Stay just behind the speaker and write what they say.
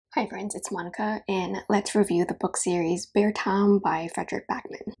Hi friends, it's Monica, and let's review the book series Beartown by Fredrik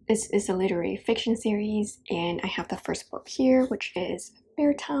Backman. This is a literary fiction series, and I have the first book here, which is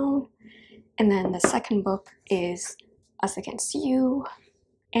Beartown, and then the second book is Us Against You,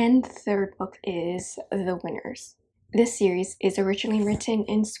 and the third book is The Winners. This series is originally written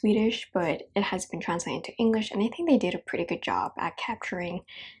in Swedish, but it has been translated into English, and I think they did a pretty good job at capturing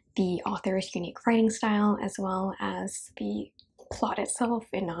the author's unique writing style as well as the plot itself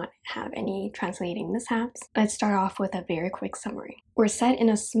and not have any translating mishaps. Let's start off with a very quick summary. We're set in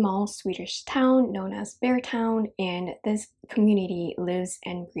a small Swedish town known as Beartown, and this community lives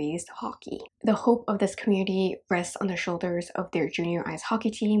and breathes hockey. The hope of this community rests on the shoulders of their junior ice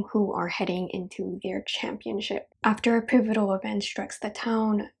hockey team, who are heading into their championship. After a pivotal event strikes the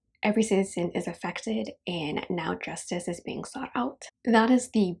town, every citizen is affected, and now justice is being sought out. That is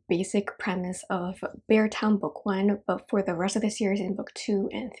the basic premise of Beartown Book 1, but for the rest of the series in Book 2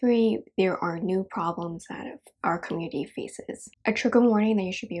 and 3, there are new problems that our community faces. A trigger warning that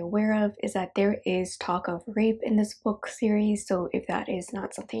you should be aware of is that there is talk of rape in this book series, so if that is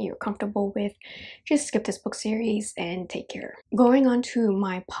not something you're comfortable with, just skip this book series and take care. Going on to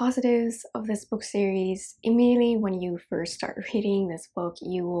my positives of this book series, immediately when you first start reading this book,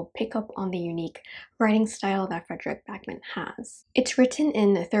 you will pick up on the unique writing style that Fredrik Backman has. It's written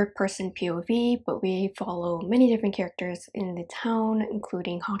in the third-person POV, but we follow many different characters in the town,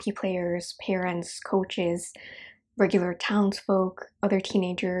 including hockey players, parents, coaches, regular townsfolk, other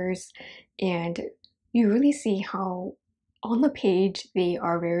teenagers, and you really see how on the page they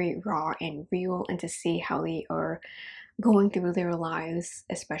are very raw and real, and to see how they are going through their lives,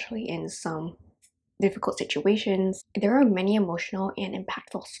 especially in some difficult situations. There are many emotional and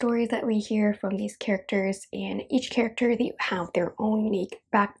impactful stories that we hear from these characters, and each character, they have their own unique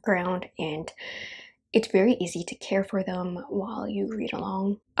background, and it's very easy to care for them while you read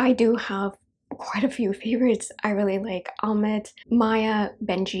along. I do have quite a few favorites. I really like Ahmet, Maya,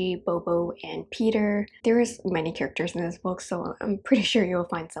 Benji, Bobo, and Peter. There's many characters in this book, so I'm pretty sure you'll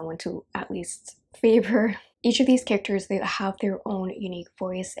find someone to at least favor. Each of these characters, they have their own unique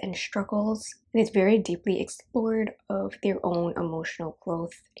voice and struggles, and it's very deeply explored of their own emotional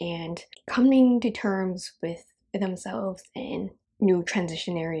growth and coming to terms with themselves and new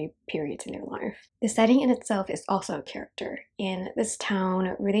transitionary periods in their life. The setting in itself is also a character, and this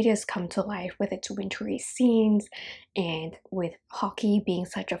town really does come to life with its wintry scenes, and with hockey being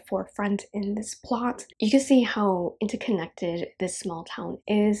such a forefront in this plot. You can see how interconnected this small town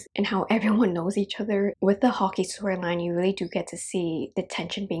is and how everyone knows each other. With the hockey storyline, you really do get to see the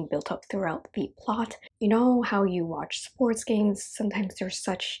tension being built up throughout the plot. You know how you watch sports games, sometimes there's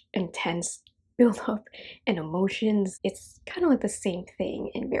such intense build up and emotions. It's kind of like the same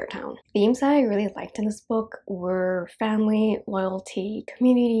thing in Beartown. Themes that I really liked in this book were family, loyalty,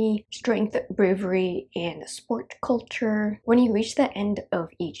 community, strength, bravery, and sport culture. When you reach the end of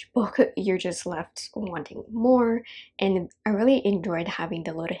each book, you're just left wanting more, and I really enjoyed having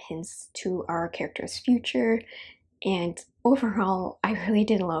the little hints to our character's future. And overall, I really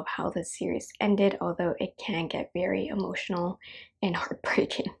did love how the series ended, although it can get very emotional and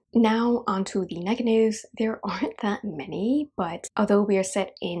heartbreaking. Now onto the negatives. There aren't that many, but although we are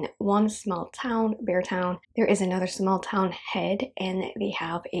set in one small town, Beartown, there is another small town head, and they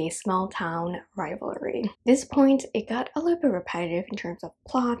have a small town rivalry. At this point, it got a little bit repetitive in terms of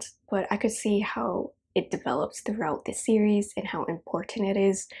plot, but I could see how it develops throughout the series and how important it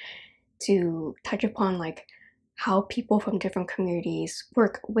is to touch upon like how people from different communities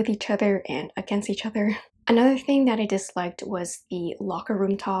work with each other and against each other. Another thing that I disliked was the locker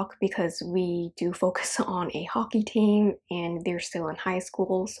room talk, because we do focus on a hockey team and they're still in high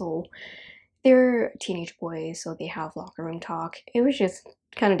school, so they're teenage boys, so they have locker room talk. It was just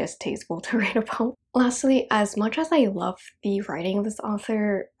kind of distasteful to read about. Lastly, as much as I love the writing of this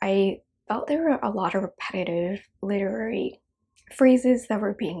author, I felt there were a lot of repetitive literary phrases that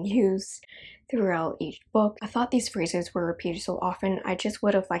were being used throughout each book. I thought these phrases were repeated so often. I just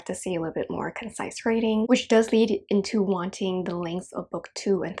would have liked to see a little bit more concise writing, which does lead into wanting the lengths of book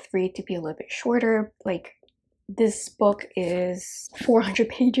 2 and 3 to be a little bit shorter. Like, this book is 400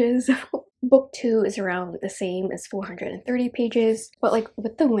 pages. Book 2 is around the same as 430 pages, but like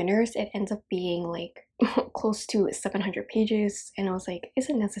with The Winners, it ends up being like close to 700 pages, and I was like, is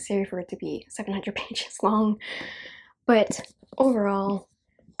it necessary for it to be 700 pages long? But overall,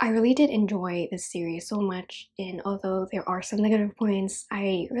 I really did enjoy this series so much, and although there are some negative points,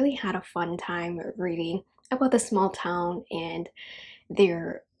 I really had a fun time reading about the small town and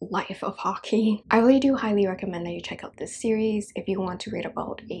their life of hockey. I really do highly recommend that you check out this series if you want to read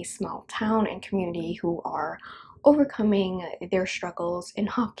about a small town and community who are overcoming their struggles in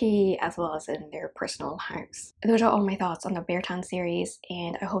hockey as well as in their personal lives. Those are all my thoughts on the Beartown series,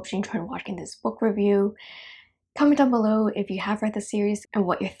 and I hope you enjoyed watching this book review. Comment down below if you have read the series and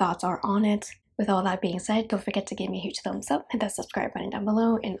what your thoughts are on it. With all that being said, don't forget to give me a huge thumbs up, hit that subscribe button down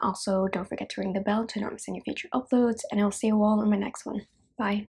below, and also don't forget to ring the bell to not miss any future uploads, and I'll see you all in my next one.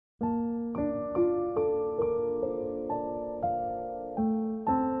 Bye!